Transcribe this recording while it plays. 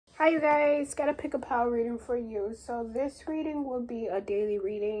Hi you guys, got a Pickapile reading for you. So this reading will be a daily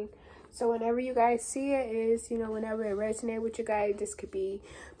reading. So whenever you guys see it is, whenever it resonates with you guys, this could be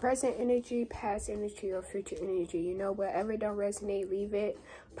present energy, past energy, or future energy. Whatever don't resonate, leave it.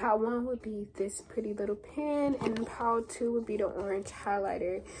 Pile 1 would be this pretty little pen, and pile 2 would be the orange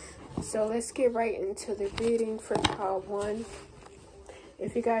highlighter. So let's get right into the reading for pile 1.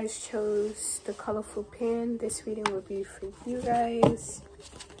 If you guys chose the colorful pen, this reading will be for you guys.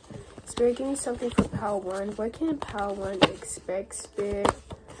 Spirit, give me something for pile 1. What can pile 1 expect, Spirit?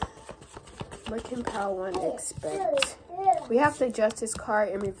 What can pile 1 expect? We have the Justice card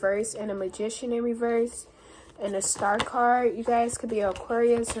in reverse and a Magician in reverse and a Star card. You guys could be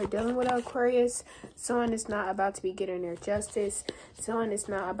Aquarius or dealing with Aquarius. Someone is not about to be getting their justice. Someone is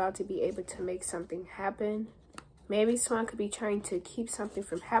not about to be able to make something happen. Maybe someone could be trying to keep something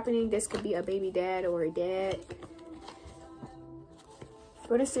from happening. This could be a baby dad or a dad.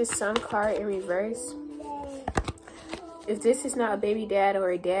 What is this Sun card in reverse? If this is not a baby dad or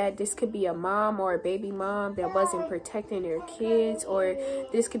a dad, this could be a mom or a baby mom that wasn't protecting their kids. Or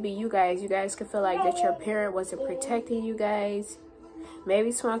this could be you guys. You guys could feel like that your parent wasn't protecting you guys.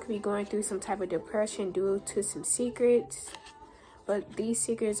 Maybe someone could be going through some type of depression due to some secrets. But these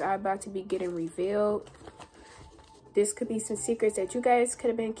secrets are about to be getting revealed. This could be some secrets that you guys could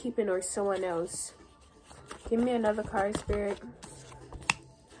have been keeping or someone else. Give me another card, Spirit.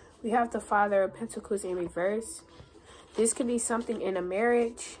 We have the Father of Pentacles in reverse. This could be something in a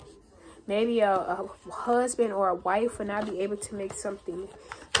marriage. Maybe a husband or a wife will not be able to make something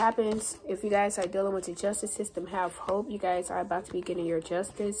happen. If you guys are dealing with the justice system, have hope. You guys are about to be getting your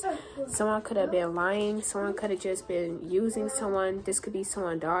justice. Someone could have been lying. Someone could have just been using someone. This could be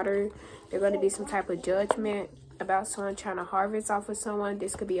someone's daughter. There's going to be some type of judgment about someone trying to harvest off of someone.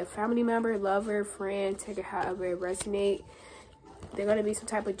 This could be a family member, lover, friend, take it however it resonates. There's going to be some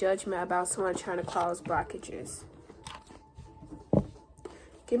type of judgment about someone trying to cause blockages.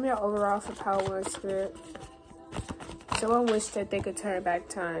 Give me an overall for pile 1, Spirit. Someone wished that they could turn back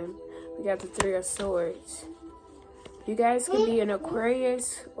time. We got the 3 of Swords. You guys could be an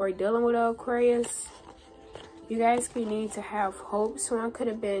Aquarius or dealing with an Aquarius. You guys could need to have hope. Someone could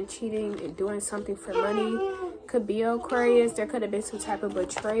have been cheating and doing something for money. Could be an Aquarius. There could have been some type of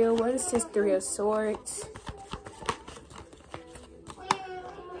betrayal. What is this 3 of Swords?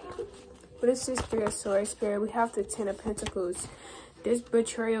 What is this 3 of Swords, Spirit? We have the 10 of Pentacles. This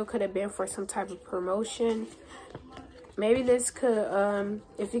betrayal could have been for some type of promotion. Maybe this could,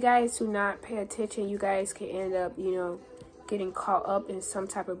 if you guys do not pay attention, you guys could end up, getting caught up in some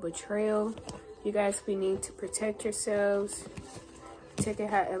type of betrayal. You guys could need to protect yourselves. Take it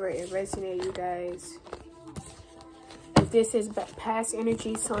however it resonates, you guys. If this is past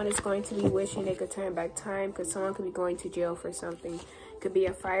energy, someone is going to be wishing they could turn back time because someone could be going to jail for something. Could be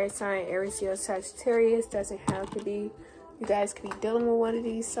a fire sign, Aries, Leo, Sagittarius. Doesn't have to be. You guys could be dealing with one of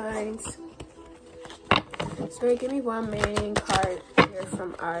these signs. So give me one main card here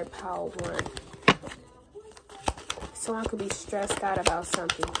from our pile 1. Someone could be stressed out about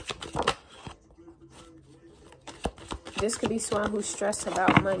something. This could be someone who's stressed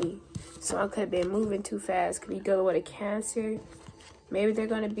about money. Someone could have been moving too fast. Could be dealing with a Cancer. Maybe they're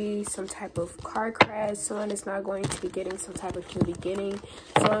going to be some type of car crash. Someone is not going to be getting some type of new beginning.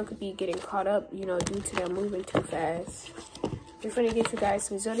 Someone could be getting caught up, due to them moving too fast. We're going to get you guys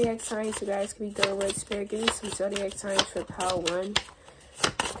some zodiac signs you guys can be dealing with. Spirit, give me some zodiac signs for pile 1.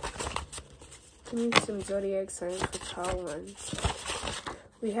 Give me some zodiac signs for pile 1.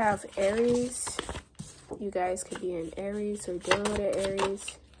 We have Aries. You guys could be in Aries or dealing with an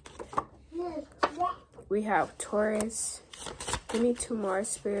Aries. We have Taurus. Give me 2 more,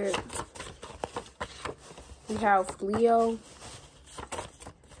 Spirit. We have Leo.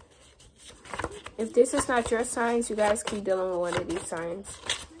 If this is not your signs, you guys keep dealing with one of these signs.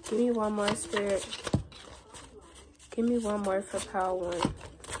 Give me 1 more, Spirit. Give me 1 more for pile 1.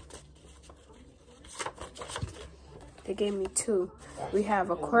 They gave me 2. We have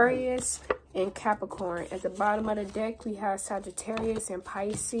Aquarius and Capricorn. At the bottom of the deck, we have Sagittarius and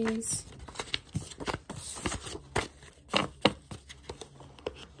Pisces.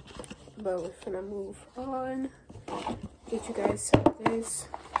 But we're gonna move on. Get you guys some of this.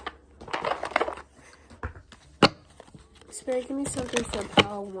 Spirit, give me something for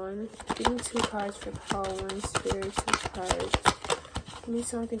pile 1. Give me 2 cards for pile 1. Spirit, 2 cards. Give me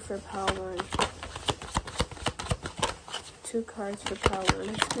something for pile 1. 2 cards for pile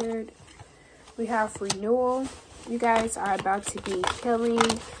 1. Spirit. We have renewal. You guys are about to be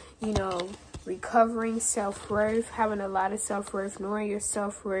healing, recovering self-worth, having a lot of self-worth, knowing your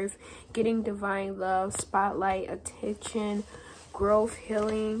self-worth, getting divine love, spotlight, attention, growth,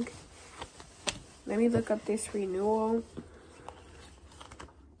 healing. Let me look up this renewal.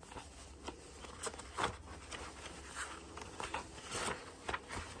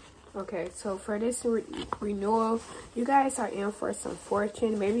 Okay, so for this renewal, you guys are in for some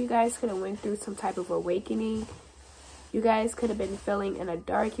fortune. Maybe you guys could have went through some type of awakening. You guys could have been feeling in the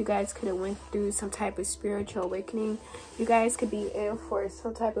dark. You guys could have went through some type of spiritual awakening. You guys could be in for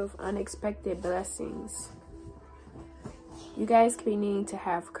some type of unexpected blessings. You guys could be needing to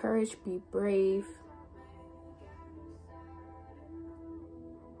have courage, be brave.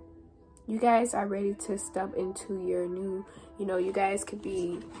 You guys are ready to step into your new, you know, you guys could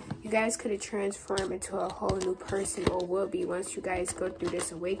have transformed into a whole new person, or will be, once you guys go through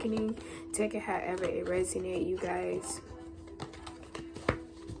this awakening. Take it however it resonates, you guys.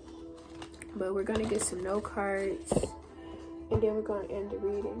 But we're going to get some note cards, and then we're going to end the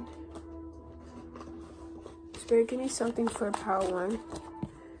reading. Spirit, give me something for pile 1.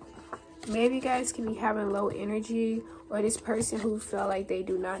 Maybe you guys could be having low energy, or this person who felt like they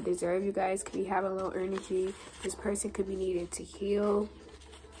do not deserve you guys could be having low energy. This person could be needing to heal.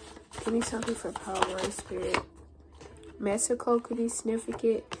 Give me something for pile 1, Spirit. Mexico could be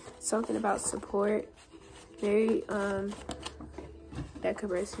significant. Something about support. Maybe that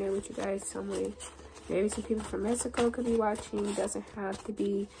could resonate with you guys some way. Maybe some people from Mexico could be watching. It doesn't have to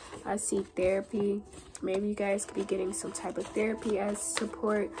be. I see therapy. Maybe you guys could be getting some type of therapy as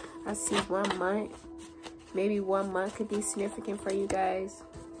support. I see 1 month. Maybe 1 month could be significant for you guys.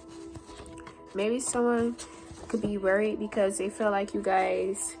 Maybe someone could be worried because they feel like you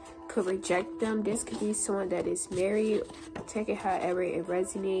guys could reject them. This could be someone that is married. Take it however it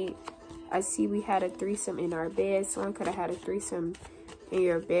resonates. I see we had a threesome in our bed. Someone could have had a threesome in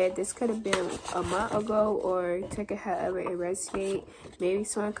your bed. This could have been a month ago, or take it however it resonates. Maybe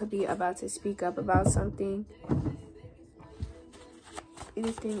someone could be about to speak up about something.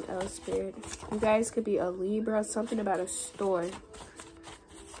 Anything else, Spirit? You guys could be a Libra. Something about a store.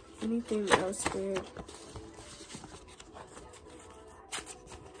 Anything else, Spirit?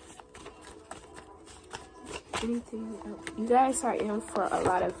 Anything else? You guys are in for a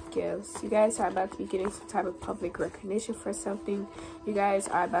lot of gifts. You guys are about to be getting some type of public recognition for something. You guys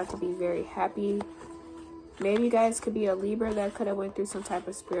are about to be very happy. Maybe you guys could be a Libra that could have went through some type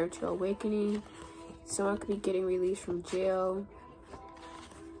of spiritual awakening. Someone could be getting released from jail.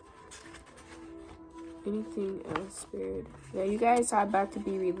 Anything else, Spirit? Yeah, you guys are about to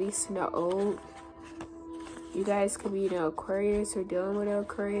be releasing the old. You guys could be in an Aquarius or dealing with an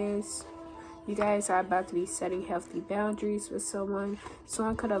Aquarius. You guys are about to be setting healthy boundaries with someone.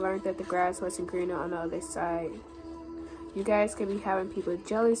 Someone could have learned that the grass wasn't greener on the other side. You guys could be having people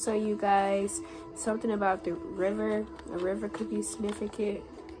jealous of you guys. Something about the river. A river could be significant.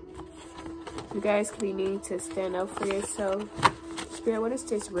 You guys could be needing to stand up for yourself. Spirit, what is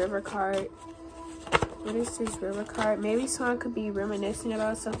this river card? What is this river card? Maybe someone could be reminiscing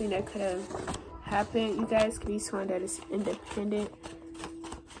about something that could have happened. You guys could be someone that is independent.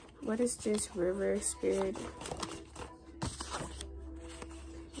 What is this river, Spirit?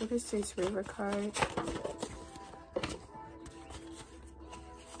 What is this river card?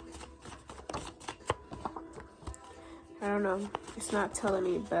 I don't know. It's not telling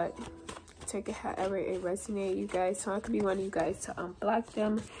me, but take it however it resonates, you guys. So it could be one of you guys to unblock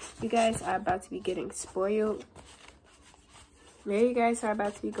them. You guys are about to be getting spoiled. Maybe you guys are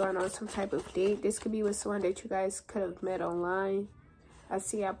about to be going on some type of date. This could be with someone that you guys could have met online. I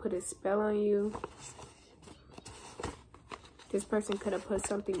see I put a spell on you. This person could have put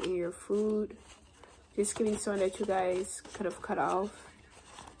something in your food. This could be someone that you guys could have cut off.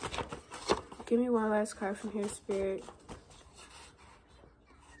 Give me one last card from here, Spirit.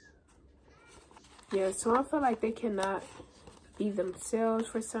 Yeah, so I feel like they cannot be themselves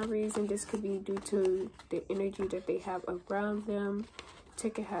for some reason. This could be due to the energy that they have around them.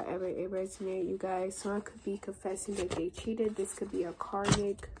 Take it however it resonates, you guys. Someone could be confessing that they cheated. This could be a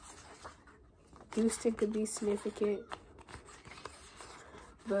karmic. Houston could be significant.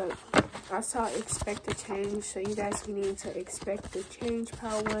 But I saw expect a change, so you guys need to expect the change,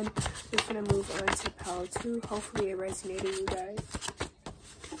 pile 1. We're going to move on to pile 2. Hopefully it resonated, you guys.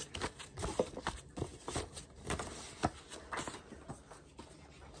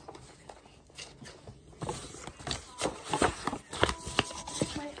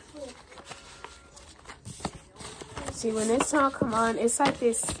 See, when this song come on, it's like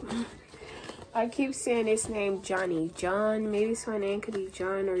this. I keep saying this name, Johnny. John, maybe my name could be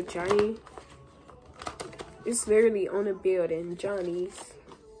John or Johnny. It's literally on a building, Johnny's.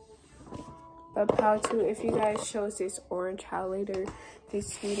 But pile 2, if you guys chose this orange highlighter,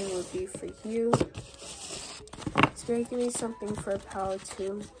 this reading would be for you. Spirit, give me something for pile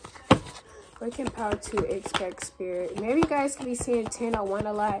 2. What can pile 2 expect, Spirit? Maybe you guys could be seeing 1001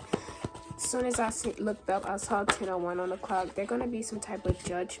 a lot. As soon as I looked up, I saw 1001 on the clock. There's going to be some type of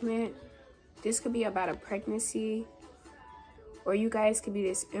judgment. This could be about a pregnancy. Or you guys could be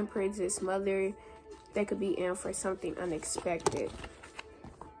this empress, this mother that could be in for something unexpected.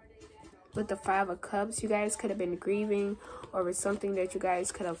 With the 5 of Cups, you guys could have been grieving over something that you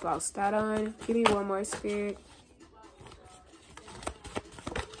guys could have lost out on. Give me one more, Spirit.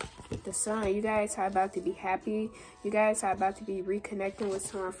 The Sun, you guys are about to be happy. You guys are about to be reconnecting with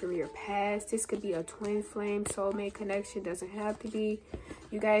someone from your past. This could be a twin flame soulmate connection. Doesn't have to be.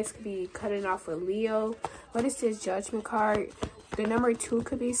 You guys could be cutting off with Leo. What is this Judgment card? The number 2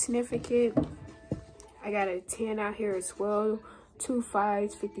 could be significant. I got a 10 out here as well. 2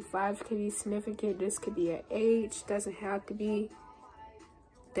 5s, 55 could be significant. This could be an H. Doesn't have to be.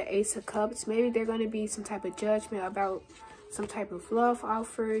 The Ace of Cups. Maybe they're going to be some type of judgment about some type of love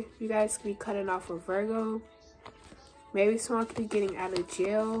offer. You guys could be cutting off with Virgo. Maybe someone could be getting out of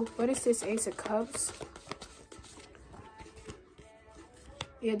jail. What is this Ace of Cups?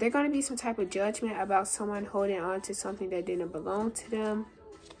 Yeah, they're going to be some type of judgment about someone holding on to something that didn't belong to them.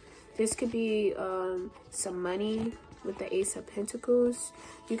 This could be some money with the Ace of Pentacles.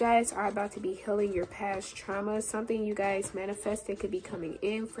 You guys are about to be healing your past trauma. Something you guys manifested could be coming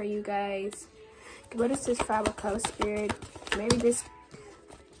in for you guys. What is this 5 of Cups, Spirit? Maybe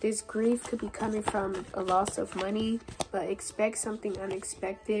this grief could be coming from a loss of money, but expect something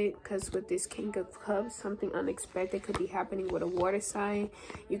unexpected, because with this King of Cups, something unexpected could be happening with a water sign.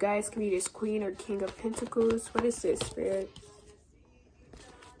 You guys could be this Queen or King of Pentacles. What is this, Spirit?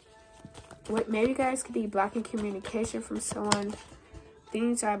 Maybe you guys could be blocking communication from someone.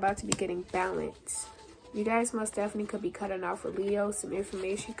 Things are about to be getting balanced. You guys most definitely could be cutting off with Leo. Some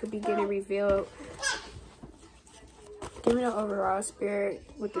information could be getting revealed. Give me the overall, Spirit.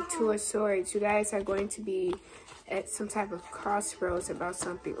 With the 2 of Swords, you guys are going to be at some type of crossroads about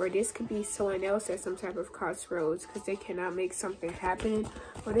something. Or this could be someone else at some type of crossroads because they cannot make something happen.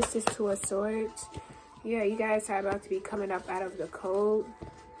 What is this 2 of Swords? Yeah, you guys are about to be coming up out of the cold.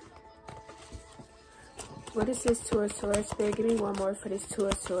 What is this 2 of Swords, Spirit? Give me one more for this 2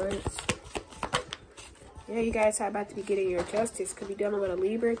 of Swords. Yeah, you guys are about to be getting your justice. Could be dealing with a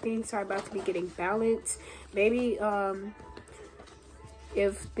Libra. Things are about to be getting balanced. Maybe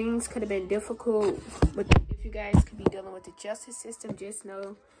if things could have been difficult, if you guys could be dealing with the justice system, just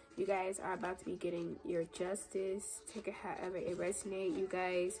know you guys are about to be getting your justice. Take it however it resonates, you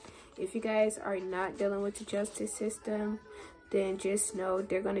guys. If you guys are not dealing with the justice system, then just know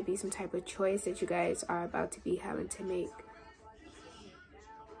there's going to be some type of choice that you guys are about to be having to make.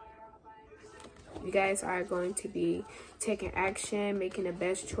 You guys are going to be taking action, making the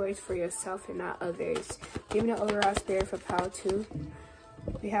best choice for yourself and not others. Give me the overall, Spirit, for pile 2.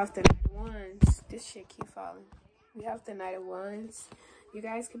 We have the Knight of Wands. This shit keep falling. We have the Knight of Wands. You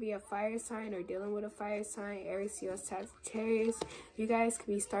guys could be a fire sign or dealing with a fire sign. Aries, Leo, Sagittarius. You guys could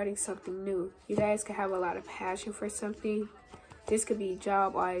be starting something new. You guys could have a lot of passion for something. This could be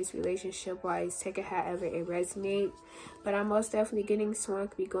job-wise, relationship-wise. Take it however it resonates. But I'm most definitely getting someone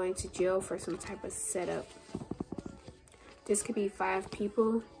could be going to jail for some type of setup. This could be 5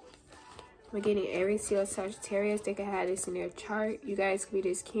 people. We're getting Aries, Leo, Sagittarius. They could have this in their chart. You guys could be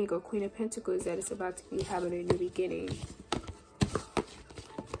this King or Queen of Pentacles that is about to be having a new beginning.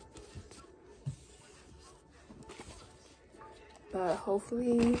 But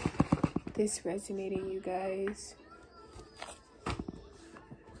hopefully this resonating, you guys.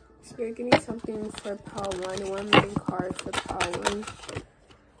 Spirit, give me something for pile 1. One main card for pile 1.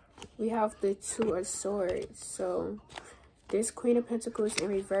 We have the 2 of Swords. So this Queen of Pentacles in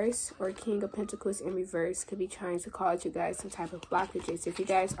reverse or King of Pentacles in reverse could be trying to cause you guys some type of blockages. If you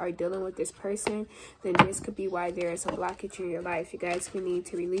guys are dealing with this person, then this could be why there is a blockage in your life. You guys could need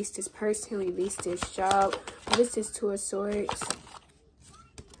to release this person, release this job. What is this 2 of Swords?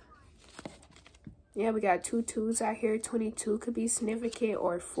 Yeah, we got 2 2s out here. 22 could be significant,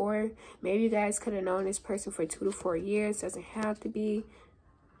 or 4. Maybe you guys could have known this person for 2 to 4 years. Doesn't have to be.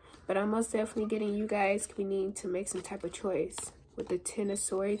 But I'm most definitely getting you guys could be needing to make some type of choice. With the 10 of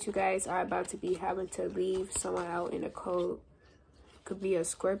Swords, you guys are about to be having to leave someone out in the cold. Could be a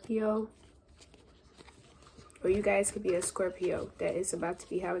Scorpio. Or you guys could be a Scorpio that is about to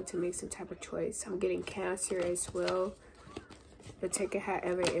be having to make some type of choice. I'm getting Cancer as well. But take it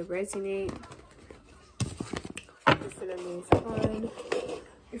however it resonates. We're finna move on.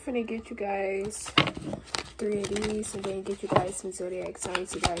 We're finna get you guys 3 of these and then get you guys some zodiac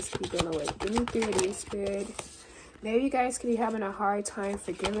signs you guys can be dealing with. Give me 3 of these, Spirit. Maybe you guys could be having a hard time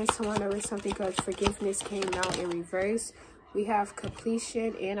forgiving someone over something because forgiveness came out in reverse. We have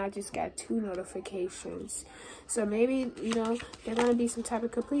completion, and I just got 2 notifications. So maybe, you know, there's going to be some type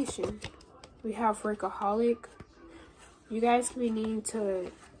of completion. We have workaholic. You guys could be needing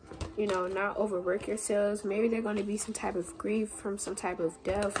to, you know, not overwork yourselves. Maybe there's going to be some type of grief from some type of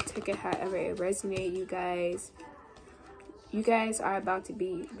death. Take it however it resonates, you guys. You guys are about to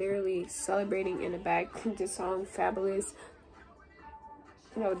be literally celebrating in the back. The song Fabulous.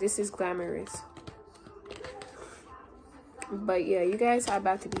 You know, this is glamorous. But yeah, you guys are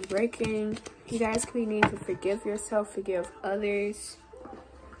about to be breaking. You guys could be needing to forgive yourself, forgive others.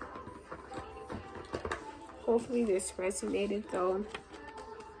 Hopefully this resonated though.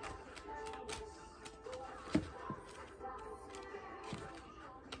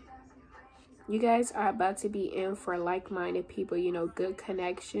 You guys are about to be in for like-minded people, you know, good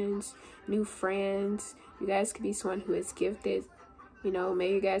connections, new friends. You guys could be someone who is gifted. You know,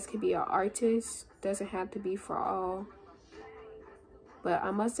 maybe you guys could be an artist. Doesn't have to be for all. But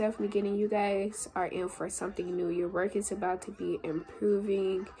I'm most definitely getting you guys are in for something new. Your work is about to be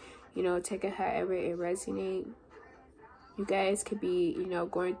improving. You know, take it however it resonates. You guys could be, you know,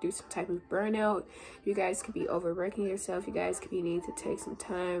 going through some type of burnout. You guys could be overworking yourself. You guys could be needing to take some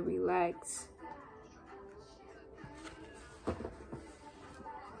time, relax.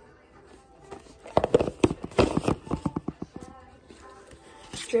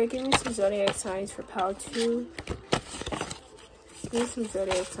 Spirit, give me some zodiac signs for pile 2. Give me some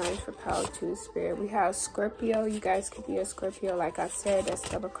zodiac signs for pile 2, Spirit. We have Scorpio. You guys could be a Scorpio, like I said. That's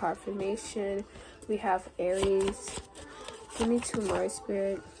double confirmation. We have Aries. Give me 2 more,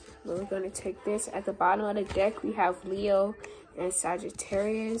 Spirit. We're going to take this. At the bottom of the deck, we have Leo and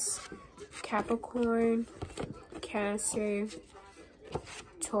Sagittarius, Capricorn, Cancer,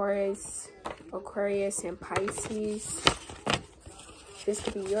 Taurus, Aquarius, and Pisces. This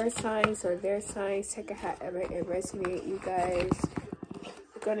could be your signs or their signs. Take it however it resonates, you guys.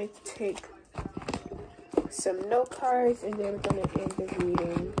 We're going to take some note cards and then we're going to end the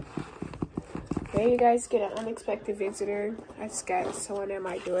reading. Maybe you guys get an unexpected visitor. I just got someone at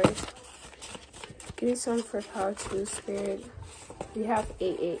my door. Give me some for pile 2, Spirit. We have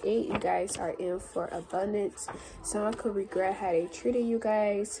 888. You guys are in for abundance. Someone could regret how they treated you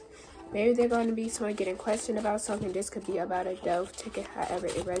guys. Maybe they're going to be someone getting questioned about something. This could be about a death. Take it however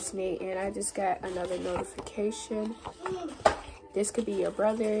it resonates. And I just got another notification. This could be your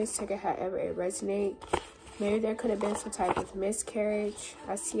brothers. Take it however it resonates. Maybe there could have been some type of miscarriage.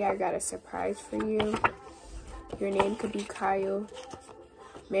 I see I got a surprise for you. Your name could be Kyle.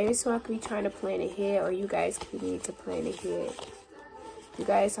 Maybe someone could be trying to plan ahead, or you guys could need to plan ahead. You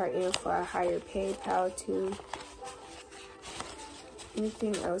guys are in for a higher pay, pile 2.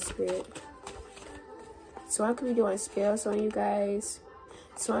 Anything else, Spirit? Someone could be doing spells on you guys.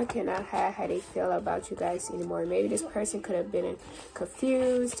 Someone cannot hide how they feel about you guys anymore. Maybe this person could have been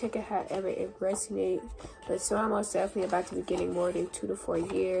confused. Take it however it resonates. But someone most definitely about to be getting more than 2 to 4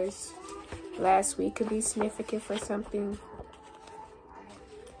 years. Last week could be significant for something.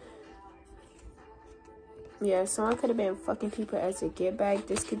 Yeah, someone could have been fucking people as a get back.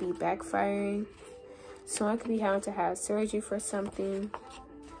 This could be backfiring. Someone could be having to have surgery for something.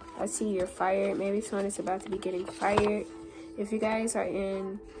 I see you're fired. Maybe someone is about to be getting fired. If you guys are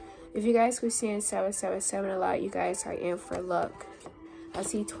in, if you guys were seeing 777 a lot, you guys are in for luck. I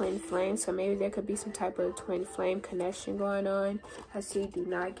see twin flame, so maybe there could be some type of twin flame connection going on. I see do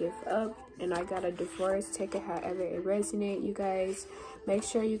not give up, and I got a divorce. Take it however it resonates, you guys. Make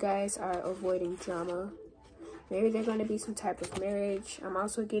sure you guys are avoiding drama. Maybe there's going to be some type of marriage. I'm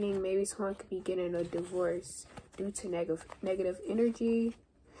also getting maybe someone could be getting a divorce due to negative energy.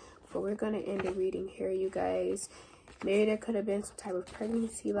 But we're going to end the reading here, you guys. Maybe there could have been some type of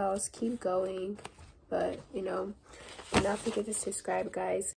pregnancy loss. Keep going. But, you know, do not forget to subscribe, guys.